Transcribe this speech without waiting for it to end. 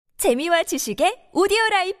재미와 지식의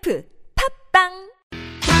오디오라이프 팝빵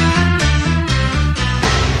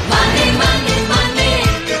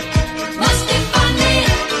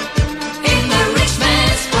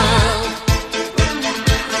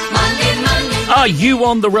Are you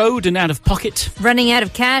on the road and out of pocket? Running out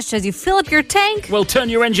of cash as you fill up your tank? Well, turn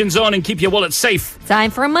your engines on and keep your wallet safe.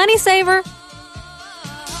 Time for a money saver.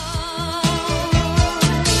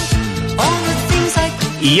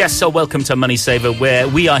 Yes, so welcome to Money Saver, where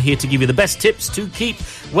we are here to give you the best tips to keep,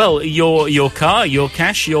 well, your car, your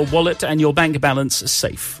cash, your wallet, and your bank balance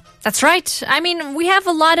safe. That's right. I mean, we have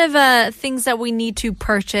a lot of things that we need to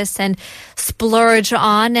purchase and splurge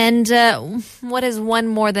on, and what is one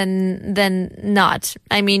more than not?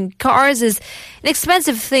 I mean, cars is an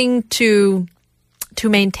expensive thing to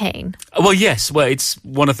maintain. Well, yes. Well, it's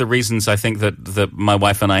one of the reasons I think that my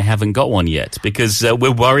wife and I haven't got one yet, because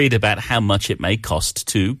we're worried about how much it may cost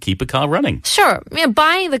to keep a car running. Sure.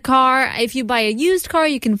 Buying the car, if you buy a used car,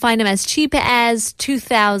 you can find them as cheap as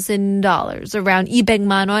 $2,000, around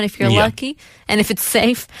 200만 won if you're lucky, and if it's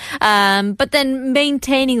safe. But then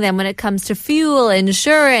maintaining them when it comes to fuel,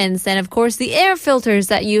 insurance, and of course the air filters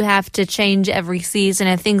that you have to change every season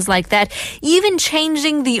and things like that. Even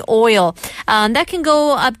changing the oil, that can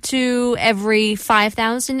go up to every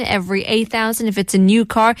 5,000, every 8,000 if it's a new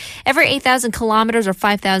car, every 8,000 kilometers or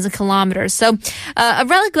 5,000 kilometers. So a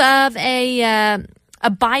relic of a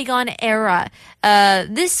bygone era.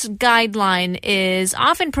 This guideline is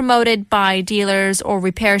often promoted by dealers or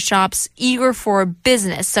repair shops eager for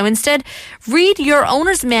business. So instead, read your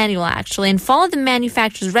owner's manual, actually, and follow the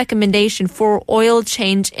manufacturer's recommendation for oil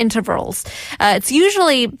change intervals. It's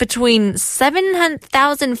usually between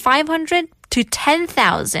 7,500 to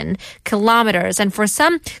 10,000 kilometers. And for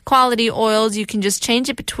some quality oils, you can just change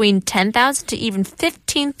it between 10,000 to even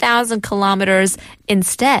 15,000 kilometers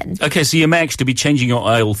instead. Okay, so you may actually be changing your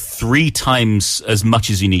oil 3 times as much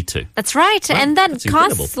as you need to. That's right. Well, and that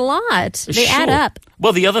costs a lot. They add up.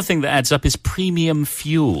 Well, the other thing that adds up is premium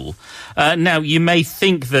fuel. Now, you may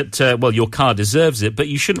think that, your car deserves it, but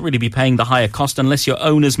you shouldn't really be paying the higher cost unless your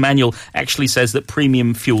owner's manual actually says that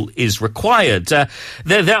premium fuel is required.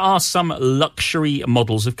 There are some luxury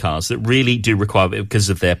models of cars that really do require it because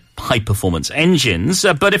of their high-performance engines,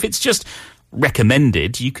 but if it's just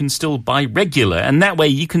recommended, you can still buy regular, and that way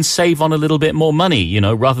you can save on a little bit more money.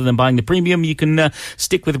 Rather than buying the premium, you can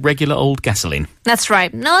stick with regular old gasoline. That's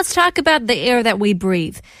right. Now let's talk about the air that we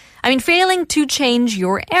breathe. I mean, failing to change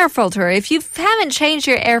your air filter. If you haven't changed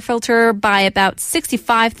your air filter by about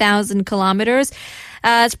 65,000 kilometers,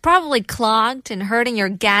 it's probably clogged and hurting your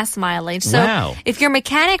gas mileage. So if your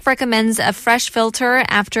mechanic recommends a fresh filter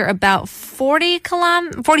after about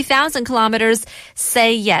 40,000 kilometers,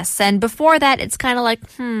 say yes. And before that, it's kind of like,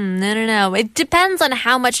 no. It depends on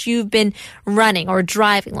how much you've been running or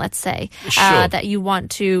driving, let's say, that you want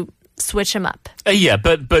to switch them up.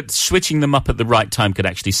 But switching them up at the right time could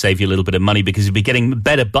actually save you a little bit of money because you'll be getting a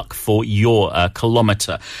better buck for your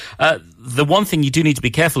kilometer. The one thing you do need to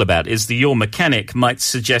be careful about is that your mechanic might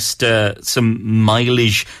suggest some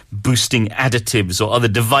mileage-boosting additives or other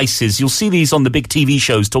devices. You'll see these on the big TV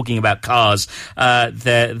shows talking about cars.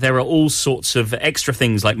 There are all sorts of extra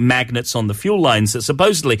things like magnets on the fuel lines that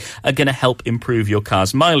supposedly are going to help improve your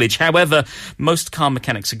car's mileage. However, most car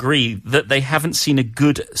mechanics agree that they haven't seen a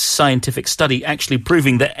good scientific study actually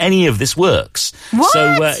proving that any of this works.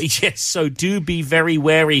 What? So do be very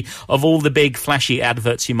wary of all the big flashy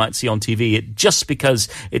adverts you might see on TV. Just because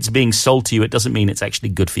it's being sold to you, it doesn't mean it's actually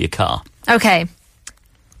good for your car. Okay.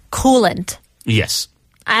 Coolant. Yes.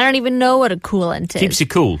 I don't even know what a coolant is. Keeps you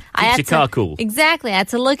cool. Keeps your car cool. Exactly. I had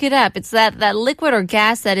to look it up. It's that liquid or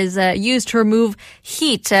gas that is used to remove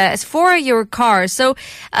heat for your car. So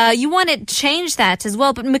you want to change that as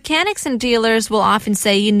well. But mechanics and dealers will often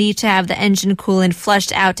say you need to have the engine coolant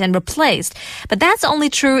flushed out and replaced. But that's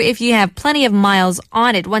only true if you have plenty of miles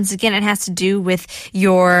on it. Once again, it has to do with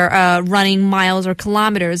your running miles or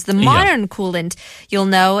kilometers. The modern coolant, you'll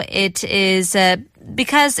know, it is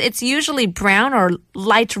because it's usually brown or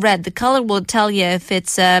light red. The color will tell you if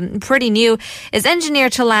it's pretty new. Is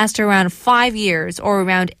engineered to last around 5 years or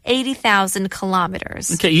around 80,000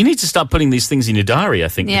 kilometers. Okay, you need to start putting these things in your diary, I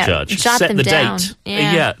think, Judge. Jot Set them the down. date.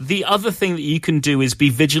 Yeah. The other thing that you can do is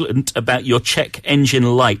be vigilant about your check engine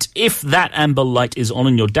light. If that amber light is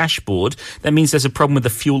on your dashboard, that means there's a problem with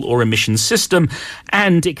the fuel or emission system,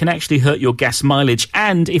 and it can actually hurt your gas mileage.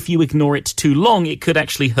 And if you ignore it too long, it could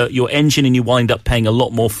actually hurt your engine, and you wind up paying a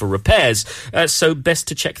lot more for repairs. So best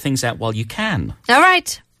to check things out while you can. All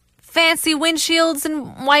right. Fancy windshields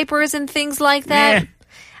and wipers and things like that.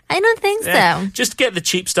 I don't think so. Just get the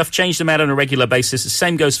cheap stuff, change them out on a regular basis. The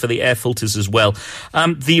same goes for the air filters as well.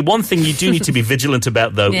 The one thing you do need to be vigilant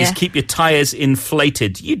about, though, is keep your tyres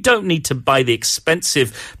inflated. You don't need to buy the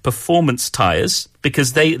expensive performance tyres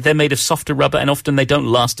because they're made of softer rubber and often they don't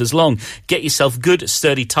last as long. Get yourself good,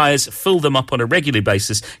 sturdy tyres, fill them up on a regular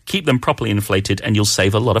basis, keep them properly inflated, and you'll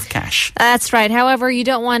save a lot of cash. That's right. However, you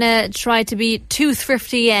don't want to try to be too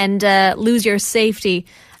thrifty and lose your safety.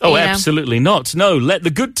 Oh, absolutely not. No, let the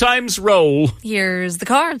good times roll. Here's the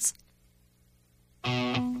cards.